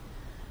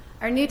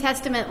Our New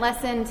Testament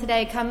lesson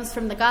today comes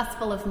from the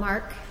Gospel of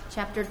Mark,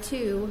 chapter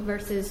 2,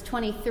 verses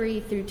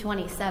 23 through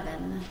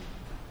 27.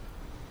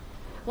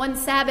 One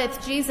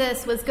Sabbath,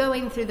 Jesus was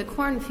going through the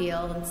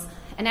cornfields,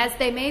 and as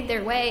they made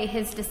their way,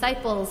 his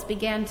disciples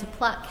began to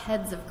pluck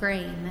heads of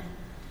grain.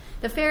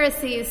 The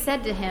Pharisees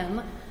said to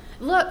him,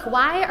 "Look,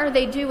 why are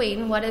they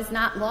doing what is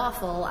not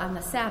lawful on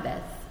the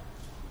Sabbath?"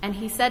 And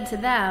he said to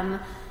them,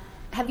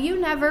 "Have you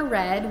never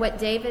read what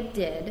David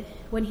did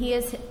when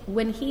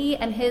he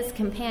and his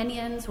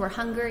companions were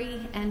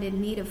hungry and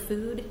in need of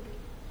food?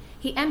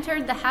 He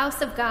entered the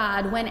house of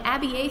God when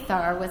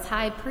Abiathar was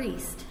high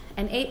priest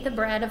and ate the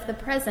bread of the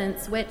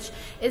presence, which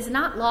is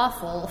not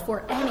lawful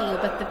for any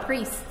but the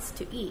priests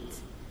to eat.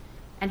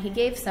 And he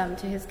gave some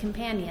to his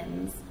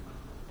companions.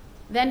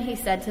 Then he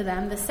said to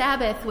them, 'The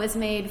Sabbath was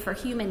made for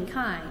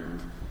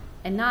humankind,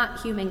 and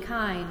not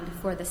humankind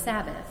for the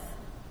Sabbath.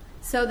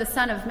 So the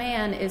Son of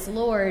Man is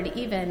Lord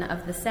even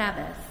of the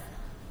Sabbath.'"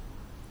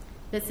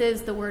 This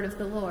is the word of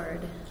the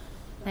Lord.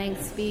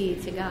 Thanks be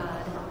to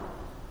God.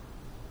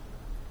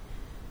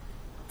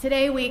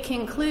 Today we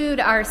conclude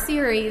our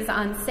series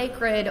on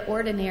sacred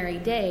ordinary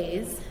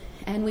days,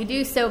 and we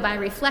do so by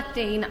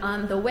reflecting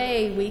on the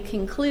way we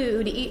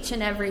conclude each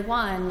and every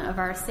one of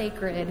our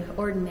sacred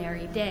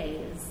ordinary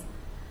days: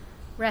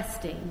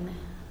 resting.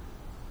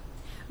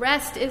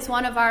 Rest is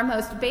one of our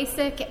most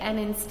basic and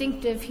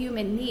instinctive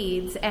human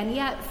needs, and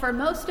yet for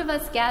most of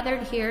us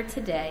gathered here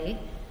today,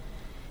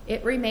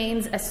 it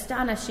remains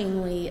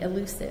astonishingly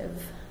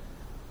elusive.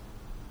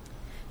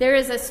 There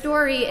is a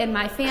story in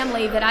my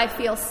family that I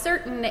feel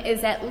certain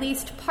is at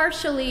least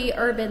partially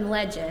urban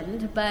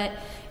legend, but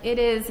it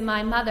is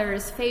my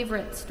mother's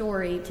favorite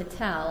story to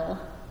tell.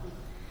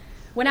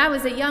 When I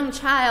was a young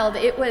child,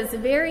 it was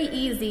very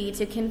easy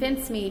to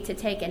convince me to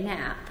take a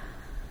nap.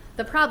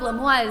 The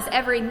problem was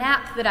every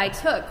nap that I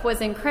took was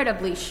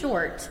incredibly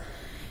short.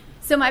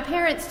 So my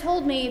parents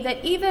told me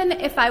that even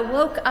if I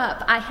woke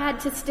up, I had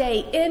to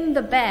stay in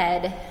the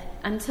bed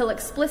until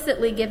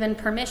explicitly given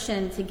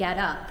permission to get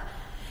up.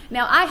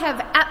 Now, I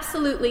have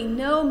absolutely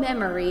no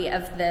memory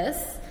of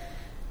this,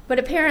 but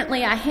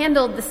apparently I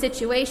handled the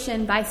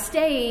situation by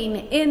staying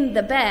in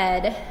the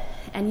bed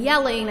and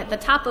yelling at the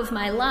top of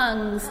my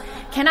lungs,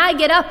 "Can I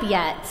get up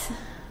yet?"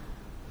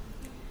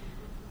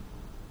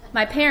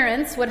 My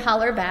parents would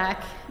holler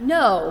back,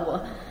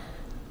 "No."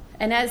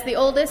 And as the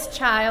oldest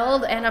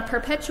child and a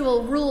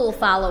perpetual rule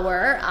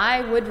follower,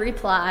 I would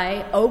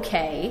reply,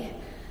 "Okay."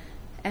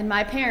 And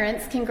my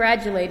parents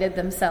congratulated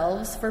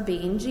themselves for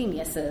being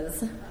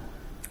geniuses.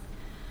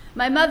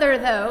 My mother,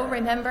 though,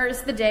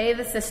 remembers the day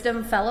the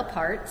system fell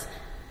apart.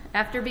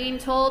 After being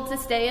told to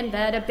stay in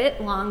bed a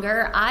bit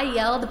longer, I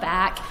yelled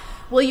back,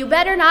 "Well, you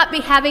better not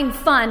be having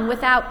fun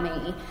without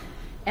me."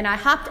 And I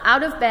hopped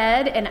out of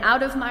bed and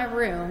out of my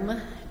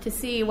room to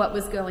see what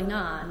was going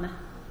on.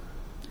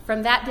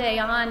 From that day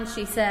on,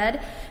 she said,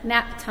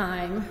 nap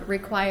time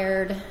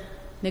required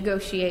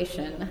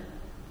negotiation.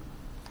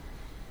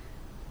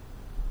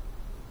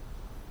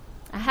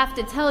 I have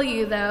to tell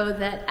you, though,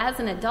 that as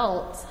an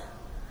adult,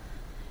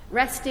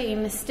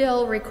 resting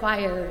still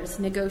requires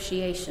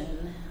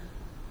negotiation.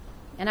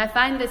 And I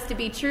find this to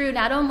be true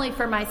not only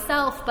for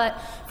myself, but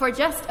for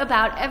just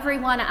about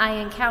everyone I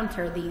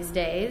encounter these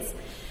days.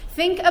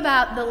 Think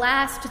about the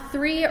last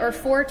 3 or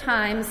 4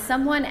 times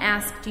someone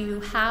asked you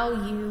how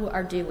you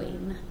are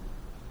doing.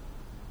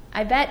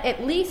 I bet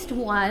at least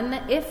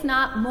one, if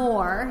not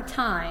more,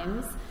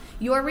 times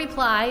your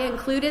reply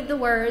included the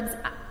words,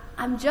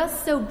 "I'm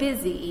just so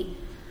busy,"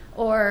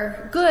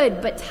 or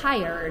 "good but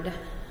tired,"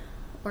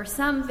 or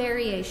some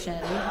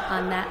variation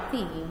on that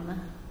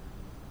theme.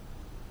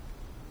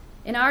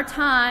 In our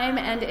time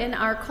and in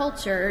our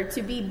culture,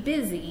 to be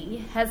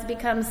busy has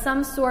become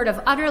some sort of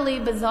utterly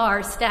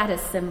bizarre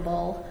status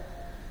symbol.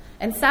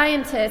 And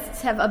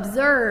scientists have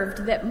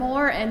observed that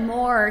more and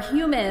more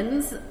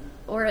humans,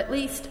 or at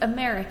least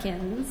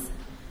Americans,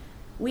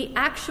 we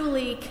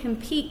actually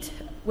compete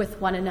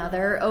with one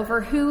another over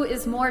who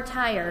is more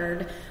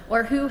tired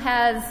or who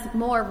has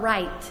more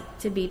right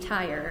to be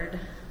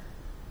tired.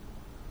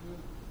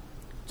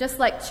 Just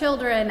like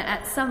children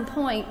at some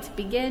point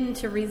begin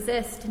to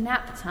resist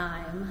nap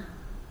time,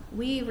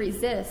 we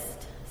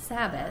resist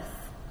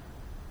Sabbath.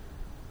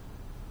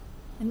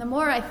 And the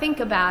more I think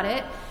about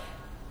it,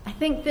 I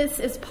think this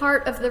is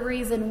part of the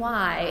reason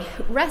why.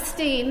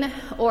 Resting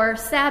or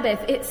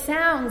Sabbath, it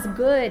sounds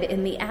good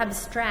in the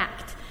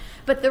abstract,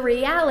 but the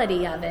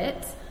reality of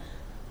it,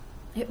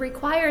 it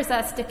requires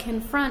us to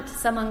confront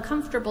some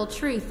uncomfortable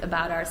truth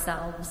about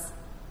ourselves.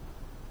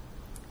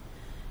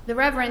 The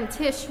Reverend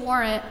Tish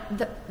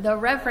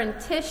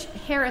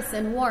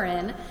Harrison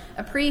Warren,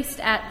 a priest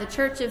at the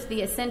Church of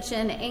the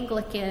Ascension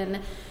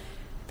Anglican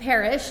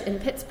Parish in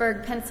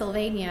Pittsburgh,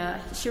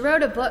 Pennsylvania, she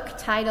wrote a book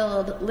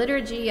titled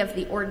Liturgy of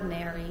the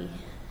Ordinary,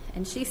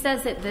 and she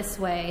says it this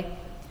way.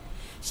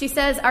 She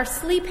says, "Our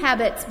sleep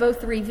habits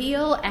both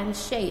reveal and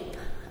shape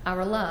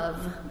our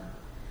love.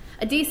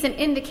 A decent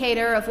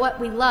indicator of what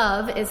we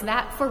love is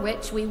that for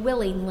which we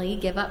willingly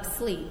give up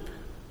sleep.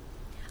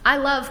 I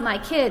love my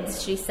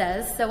kids, she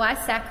says, so I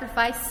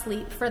sacrifice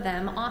sleep for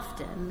them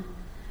often.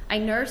 I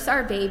nurse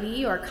our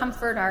baby or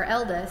comfort our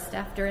eldest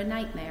after a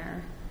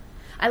nightmare.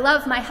 I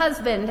love my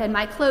husband and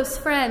my close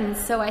friends,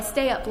 so I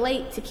stay up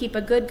late to keep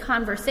a good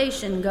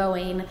conversation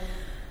going.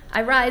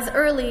 I rise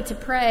early to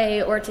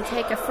pray or to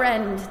take a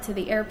friend to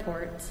the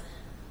airport.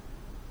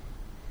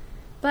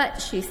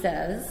 But, she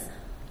says,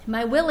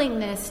 my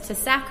willingness to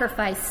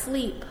sacrifice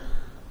sleep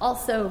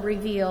also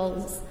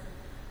reveals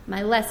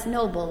my less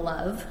noble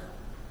love.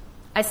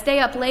 I stay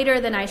up later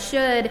than I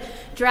should,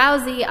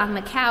 drowsy on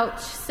the couch,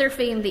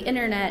 surfing the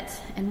internet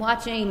and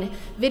watching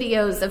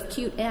videos of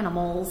cute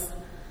animals.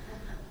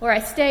 Or I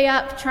stay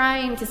up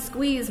trying to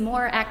squeeze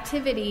more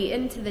activity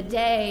into the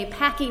day,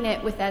 packing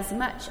it with as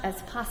much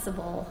as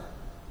possible.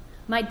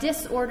 My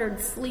disordered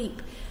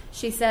sleep,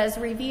 she says,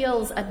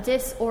 reveals a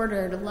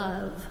disordered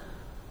love.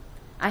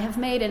 I have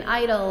made an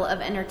idol of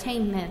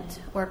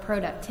entertainment or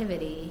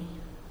productivity.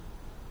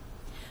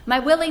 My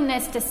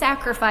willingness to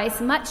sacrifice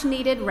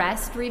much-needed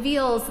rest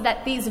reveals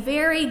that these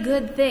very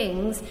good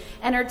things,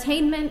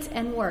 entertainment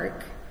and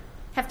work,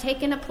 have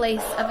taken a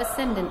place of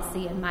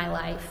ascendancy in my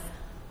life.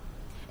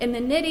 In the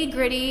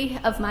nitty-gritty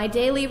of my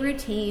daily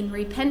routine,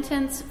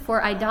 repentance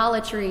for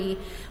idolatry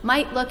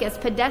might look as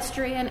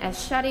pedestrian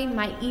as shutting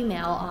my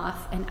email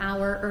off an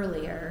hour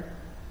earlier.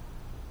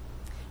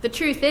 The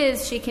truth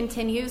is, she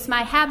continues,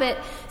 my habit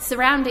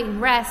surrounding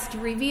rest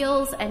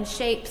reveals and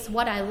shapes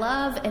what I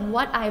love and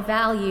what I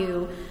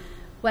value,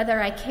 whether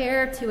I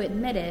care to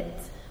admit it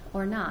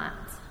or not.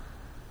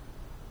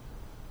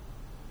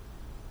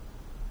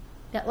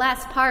 That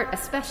last part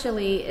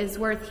especially is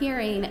worth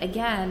hearing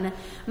again.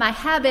 My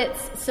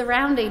habits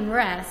surrounding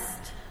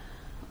rest,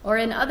 or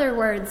in other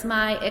words,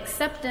 my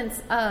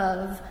acceptance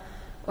of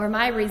or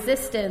my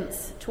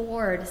resistance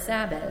toward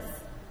Sabbath,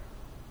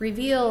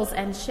 reveals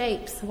and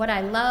shapes what I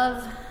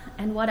love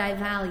and what I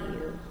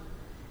value,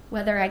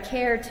 whether I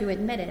care to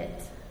admit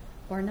it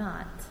or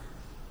not.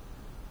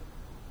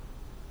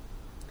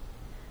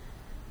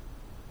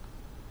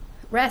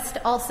 Rest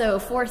also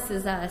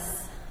forces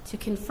us to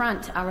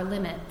confront our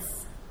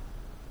limits.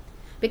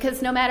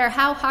 Because no matter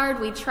how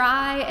hard we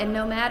try and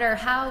no matter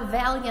how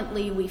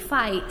valiantly we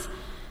fight,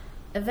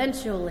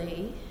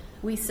 eventually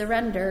we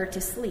surrender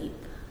to sleep.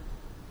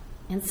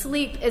 And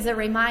sleep is a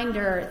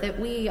reminder that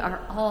we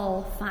are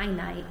all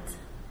finite.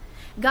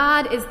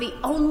 God is the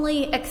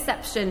only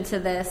exception to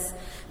this.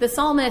 The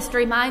psalmist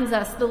reminds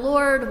us, the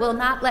Lord will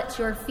not let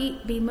your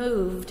feet be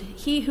moved.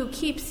 He who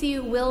keeps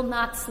you will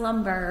not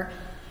slumber.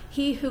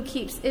 He who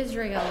keeps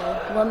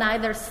Israel will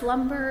neither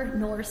slumber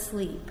nor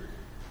sleep.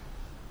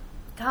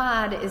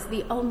 God is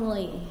the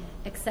only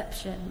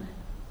exception.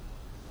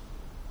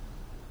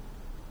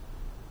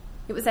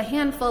 It was a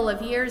handful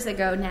of years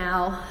ago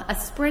now, a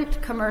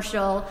Sprint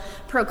commercial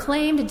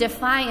proclaimed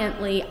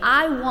defiantly,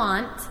 I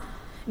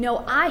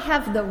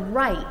have the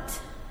right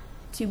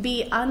to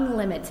be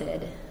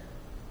unlimited.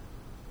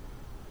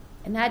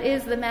 And that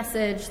is the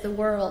message the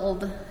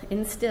world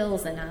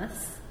instills in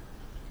us,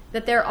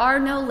 that there are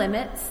no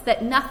limits,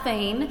 that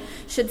nothing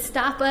should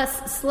stop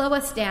us, slow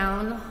us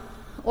down,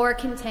 or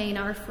contain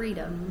our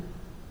freedom.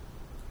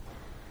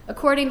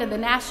 According to the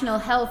National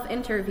Health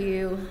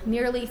Interview,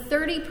 nearly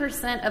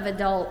 30% of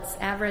adults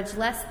average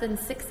less than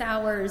 6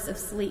 hours of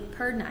sleep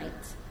per night,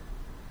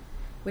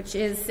 which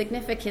is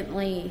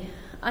significantly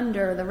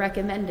under the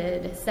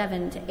recommended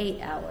 7 to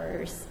 8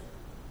 hours.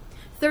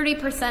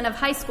 30% of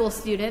high school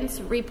students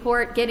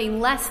report getting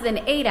less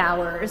than 8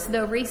 hours,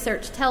 though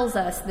research tells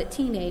us that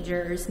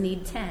teenagers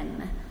need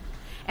 10.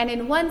 And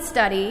in one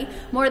study,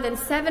 more than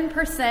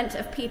 7%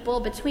 of people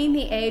between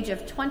the age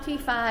of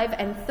 25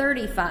 and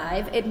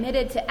 35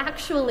 admitted to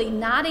actually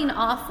nodding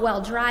off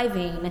while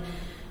driving,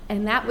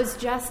 and that was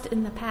just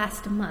in the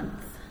past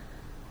month.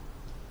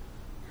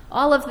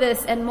 All of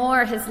this and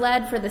more has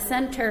led for the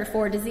Center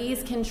for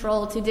Disease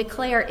Control to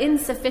declare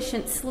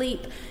insufficient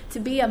sleep to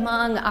be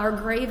among our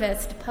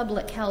gravest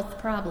public health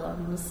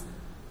problems.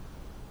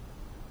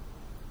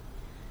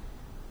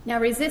 Now,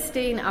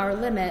 resisting our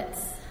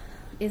limits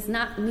is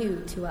not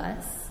new to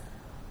us.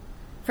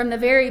 From the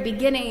very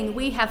beginning,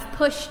 we have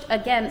pushed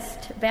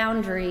against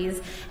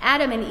boundaries.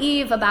 Adam and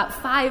Eve, about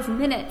 5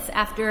 minutes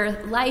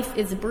after life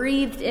is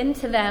breathed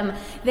into them,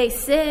 they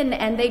sin,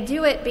 and they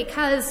do it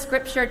because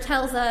Scripture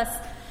tells us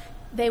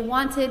they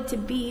wanted to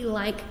be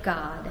like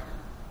God,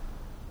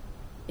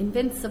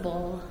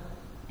 invincible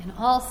and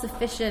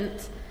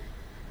all-sufficient,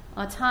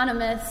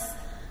 autonomous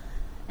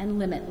and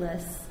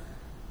limitless.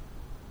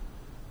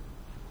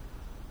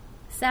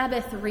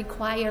 Sabbath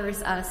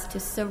requires us to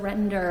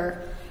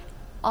surrender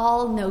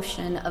all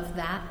notion of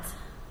that.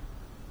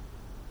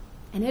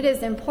 And it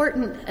is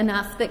important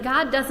enough that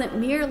God doesn't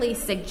merely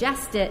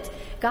suggest it,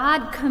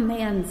 God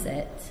commands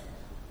it.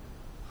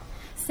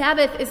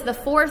 Sabbath is the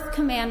 4th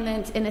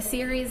commandment in a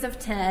series of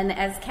 10,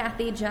 as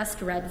Kathy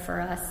just read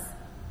for us.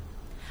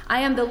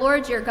 I am the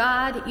Lord your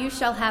God. You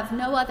shall have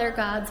no other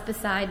gods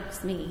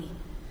besides me.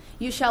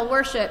 You shall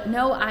worship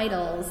no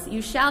idols.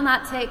 You shall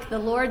not take the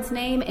Lord's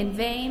name in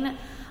vain.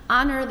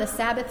 Honor the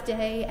Sabbath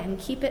day and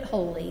keep it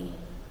holy.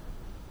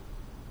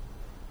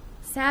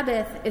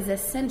 Sabbath is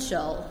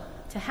essential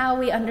to how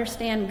we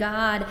understand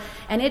God,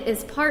 and it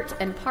is part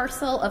and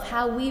parcel of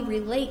how we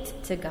relate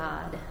to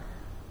God.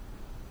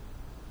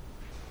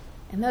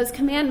 And those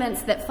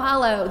commandments that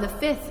follow, the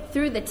 5th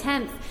through the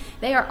 10th,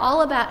 they are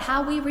all about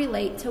how we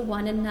relate to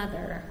one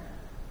another.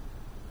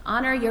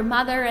 Honor your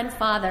mother and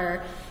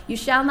father. You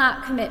shall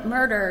not commit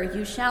murder.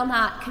 You shall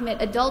not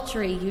commit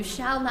adultery. You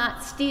shall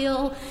not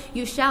steal.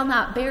 You shall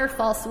not bear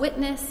false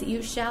witness.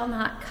 You shall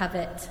not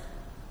covet.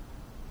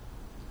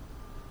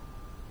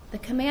 The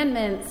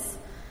commandments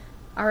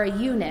are a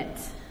unit,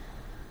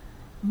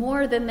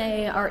 more than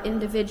they are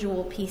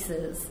individual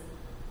pieces.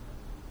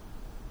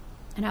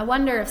 And I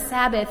wonder if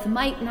Sabbath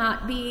might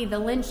not be the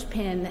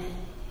linchpin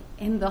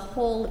in the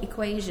whole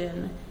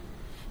equation,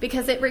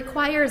 because it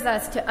requires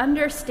us to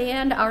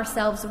understand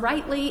ourselves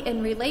rightly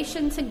in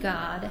relation to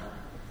God,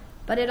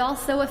 but it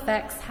also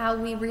affects how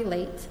we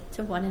relate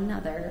to one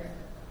another.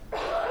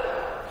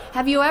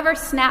 Have you ever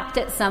snapped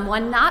at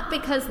someone, not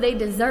because they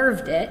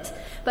deserved it,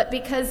 but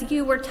because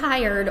you were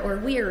tired or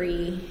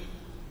weary,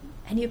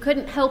 and you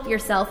couldn't help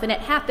yourself, and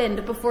it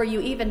happened before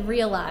you even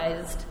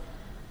realized?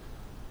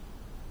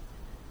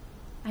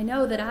 I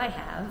know that I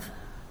have.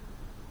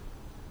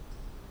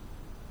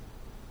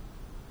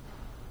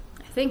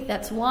 I think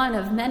that's one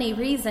of many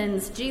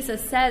reasons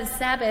Jesus says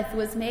Sabbath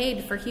was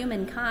made for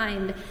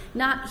humankind,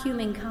 not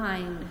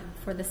humankind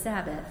for the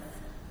Sabbath.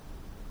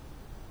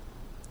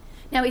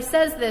 Now, he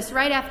says this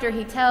right after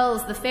he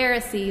tells the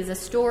Pharisees a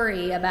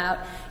story about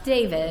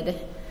David.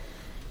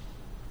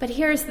 But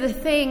here's the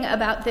thing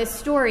about this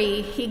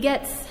story: he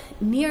gets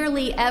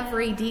nearly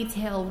every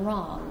detail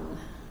wrong.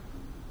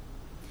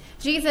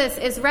 Jesus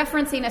is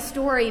referencing a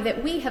story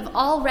that we have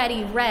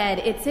already read.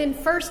 It's in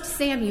 1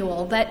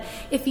 Samuel, but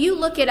if you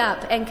look it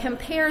up and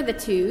compare the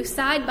two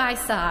side by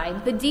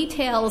side, the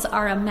details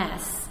are a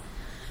mess.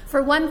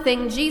 For one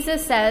thing,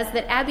 Jesus says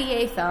that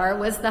Abiathar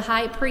was the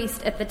high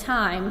priest at the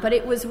time, but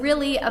it was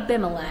really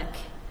Abimelech.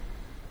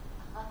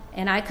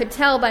 And I could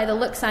tell by the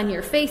looks on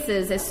your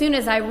faces as soon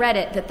as I read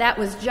it that that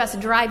was just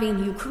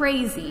driving you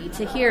crazy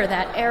to hear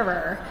that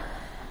error.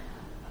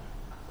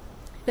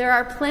 There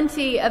are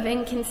plenty of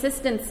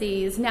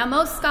inconsistencies. Now,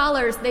 most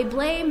scholars, they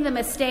blame the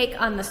mistake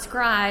on the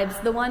scribes,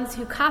 the ones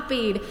who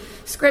copied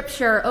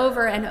Scripture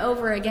over and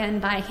over again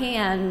by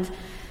hand.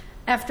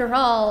 After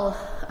all,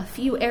 a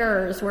few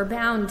errors were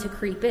bound to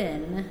creep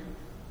in.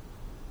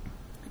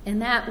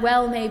 And that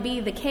well may be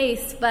the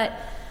case, but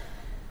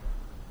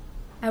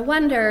I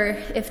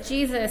wonder if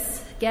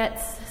Jesus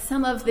gets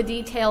some of the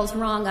details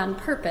wrong on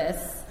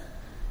purpose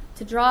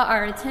to draw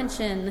our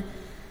attention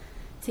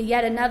to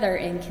yet another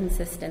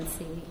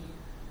inconsistency.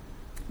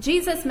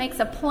 Jesus makes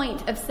a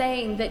point of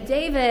saying that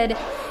David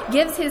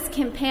gives his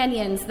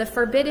companions the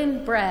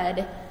forbidden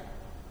bread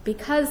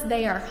because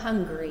they are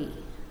hungry.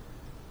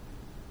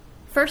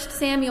 1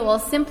 Samuel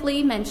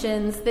simply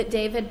mentions that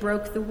David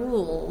broke the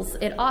rules.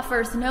 It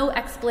offers no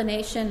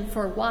explanation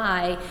for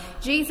why.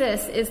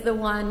 Jesus is the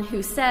one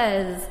who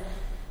says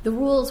the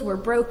rules were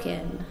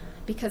broken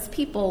because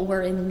people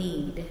were in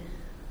need.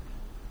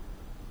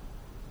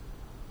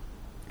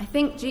 I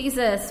think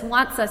Jesus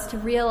wants us to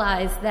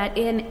realize that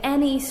in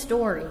any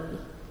story,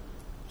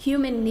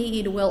 human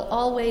need will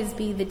always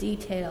be the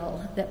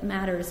detail that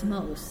matters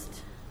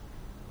most.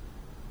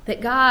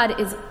 That God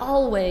is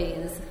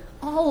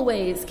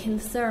always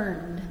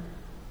concerned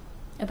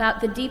about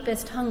the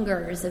deepest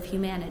hungers of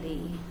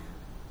humanity.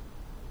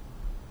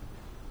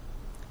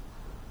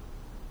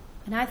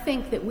 And I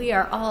think that we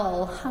are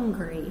all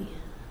hungry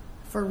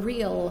for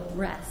real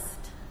rest.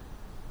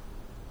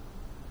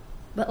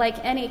 But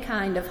like any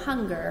kind of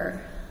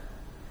hunger,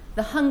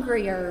 the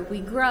hungrier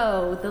we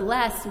grow, the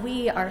less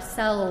we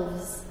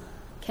ourselves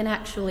can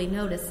actually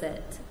notice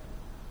it.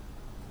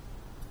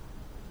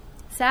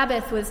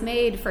 Sabbath was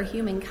made for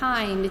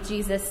humankind,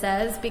 Jesus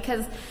says,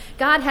 because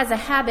God has a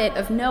habit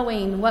of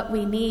knowing what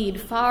we need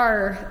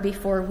far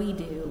before we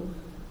do.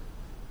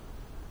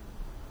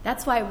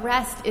 That's why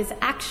rest is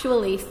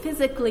actually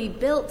physically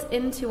built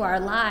into our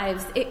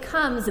lives. It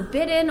comes,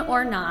 bidden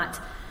or not,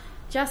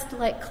 just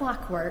like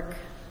clockwork.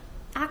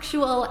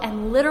 Actual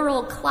and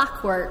literal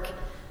clockwork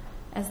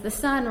as the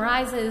sun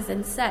rises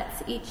and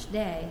sets each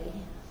day.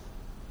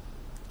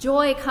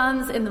 Joy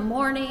comes in the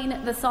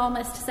morning, the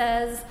psalmist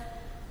says,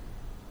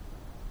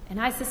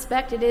 and I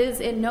suspect it is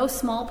in no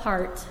small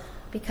part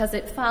because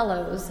it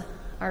follows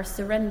our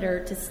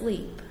surrender to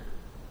sleep.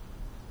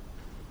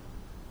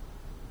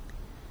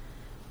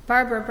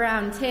 Barbara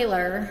Brown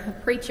Taylor, a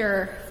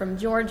preacher from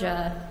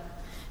Georgia,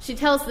 she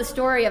tells the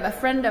story of a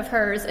friend of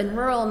hers in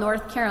rural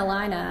North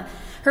Carolina.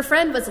 Her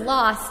friend was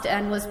lost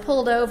and was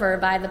pulled over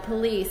by the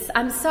police.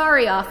 "I'm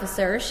sorry,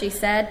 officer," she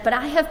said, "but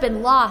I have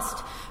been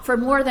lost for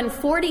more than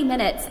 40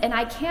 minutes and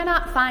I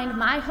cannot find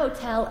my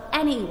hotel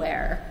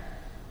anywhere."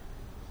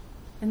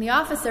 And the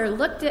officer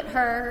looked at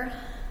her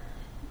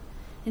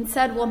and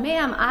said, "Well,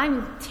 ma'am,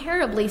 I'm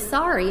terribly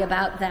sorry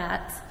about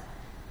that.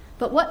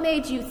 But what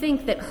made you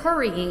think that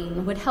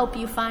hurrying would help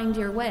you find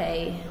your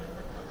way?"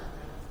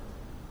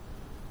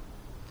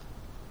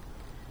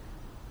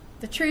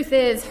 The truth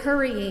is,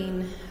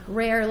 hurrying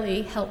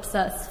rarely helps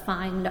us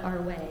find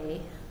our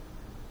way.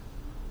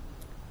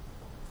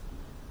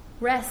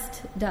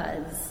 Rest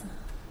does,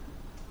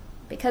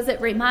 because it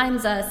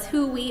reminds us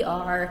who we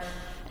are,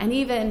 and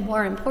even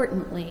more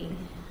importantly,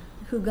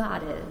 who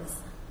God is.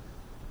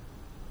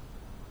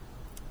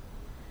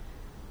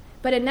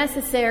 But a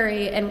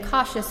necessary and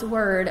cautious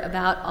word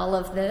about all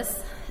of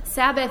this.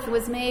 Sabbath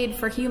was made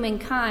for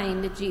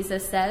humankind,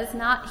 Jesus says,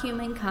 not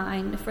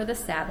humankind for the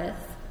Sabbath.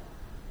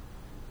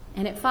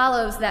 And it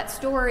follows that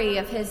story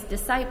of his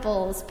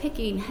disciples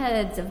picking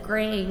heads of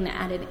grain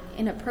at an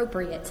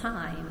inappropriate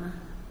time.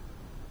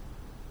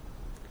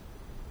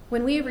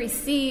 When we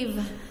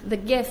receive the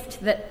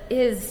gift that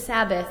is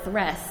Sabbath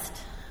rest,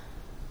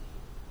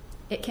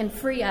 it can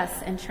free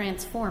us and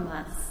transform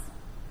us.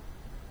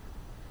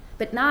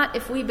 But not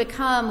if we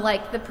become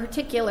like the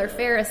particular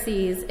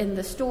Pharisees in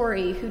the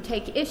story who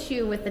take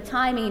issue with the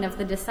timing of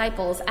the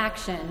disciples'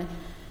 action,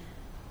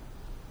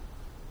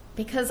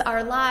 because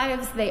our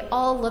lives, they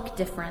all look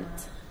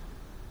different.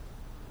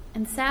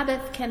 And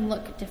Sabbath can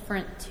look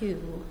different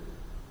too.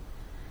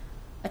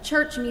 A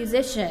church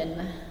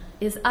musician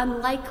is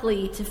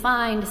unlikely to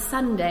find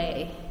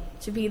Sunday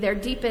to be their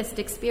deepest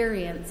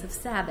experience of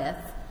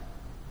Sabbath.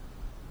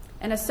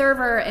 And a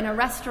server in a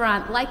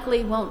restaurant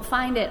likely won't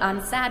find it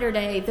on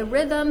Saturday. The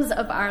rhythms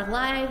of our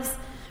lives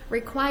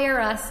require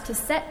us to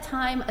set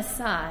time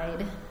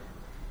aside.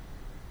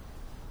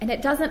 And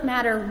it doesn't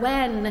matter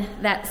when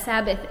that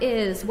Sabbath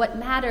is. What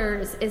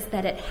matters is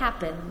that it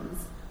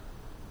happens.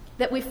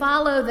 That we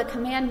follow the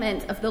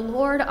commandment of the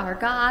Lord our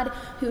God,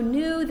 who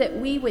knew that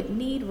we would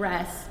need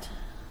rest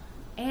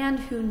and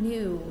who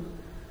knew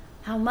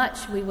how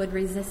much we would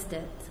resist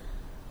it.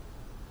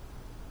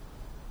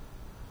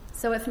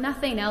 So if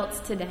nothing else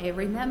today,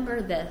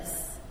 remember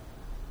this.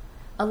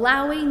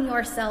 Allowing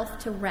yourself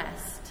to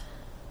rest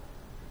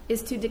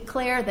is to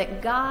declare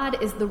that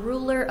God is the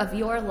ruler of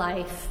your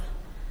life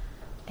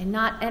and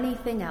not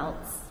anything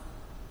else.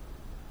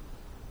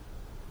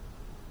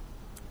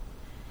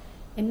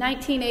 In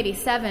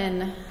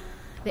 1987,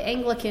 the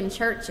Anglican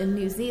Church in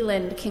New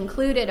Zealand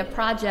concluded a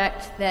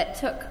project that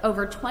took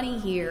over 20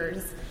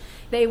 years.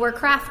 They were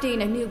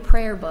crafting a new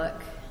prayer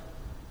book.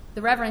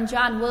 The Reverend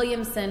John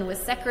Williamson was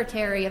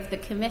secretary of the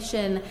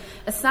commission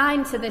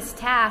assigned to this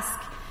task,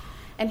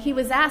 and he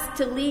was asked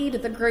to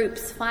lead the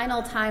group's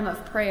final time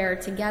of prayer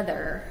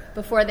together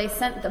before they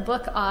sent the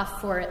book off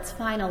for its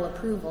final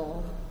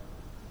approval.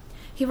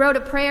 He wrote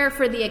a prayer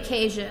for the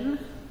occasion,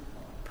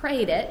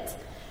 prayed it,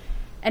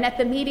 and at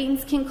the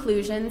meeting's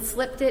conclusion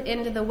slipped it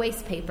into the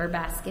wastepaper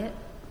basket.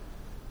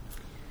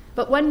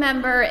 But one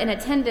member in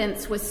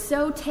attendance was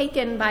so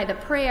taken by the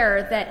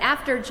prayer that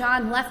after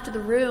John left the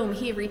room,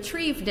 he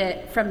retrieved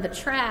it from the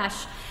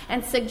trash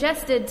and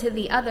suggested to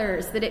the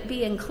others that it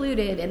be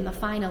included in the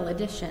final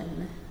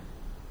edition.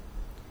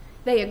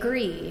 They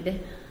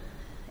agreed,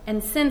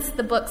 and since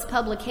the book's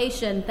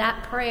publication,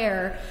 that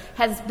prayer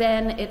has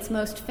been its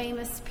most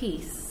famous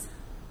piece.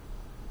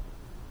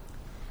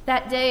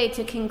 That day,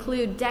 to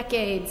conclude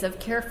decades of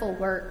careful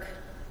work,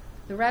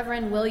 the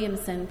Reverend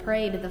Williamson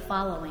prayed the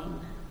following: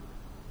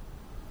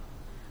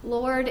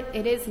 Lord,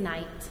 it is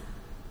night.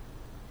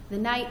 The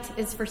night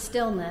is for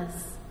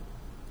stillness.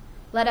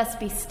 Let us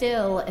be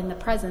still in the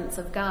presence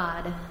of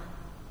God.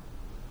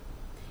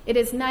 It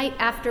is night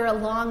after a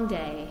long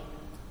day.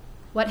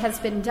 What has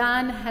been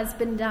done has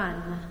been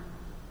done,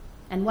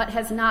 and what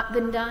has not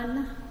been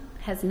done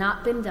has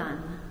not been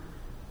done.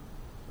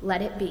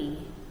 Let it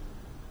be.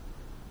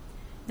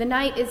 The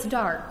night is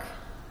dark.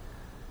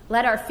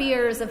 Let our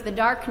fears of the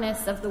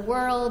darkness of the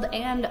world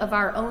and of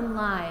our own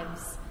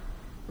lives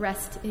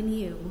rest in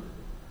you.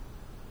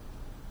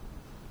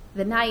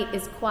 The night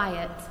is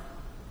quiet.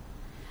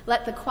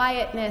 Let the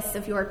quietness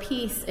of your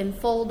peace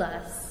enfold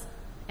us,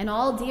 and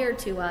all dear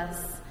to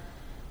us,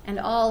 and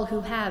all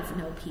who have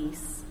no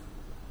peace.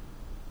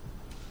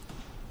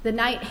 The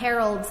night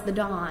heralds the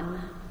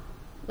dawn.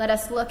 Let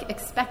us look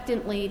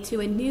expectantly to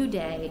a new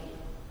day,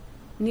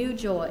 new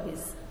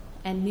joys,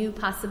 and new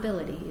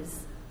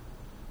possibilities.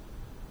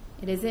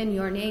 It is in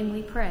your name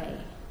we pray.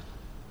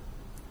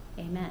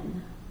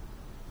 Amen.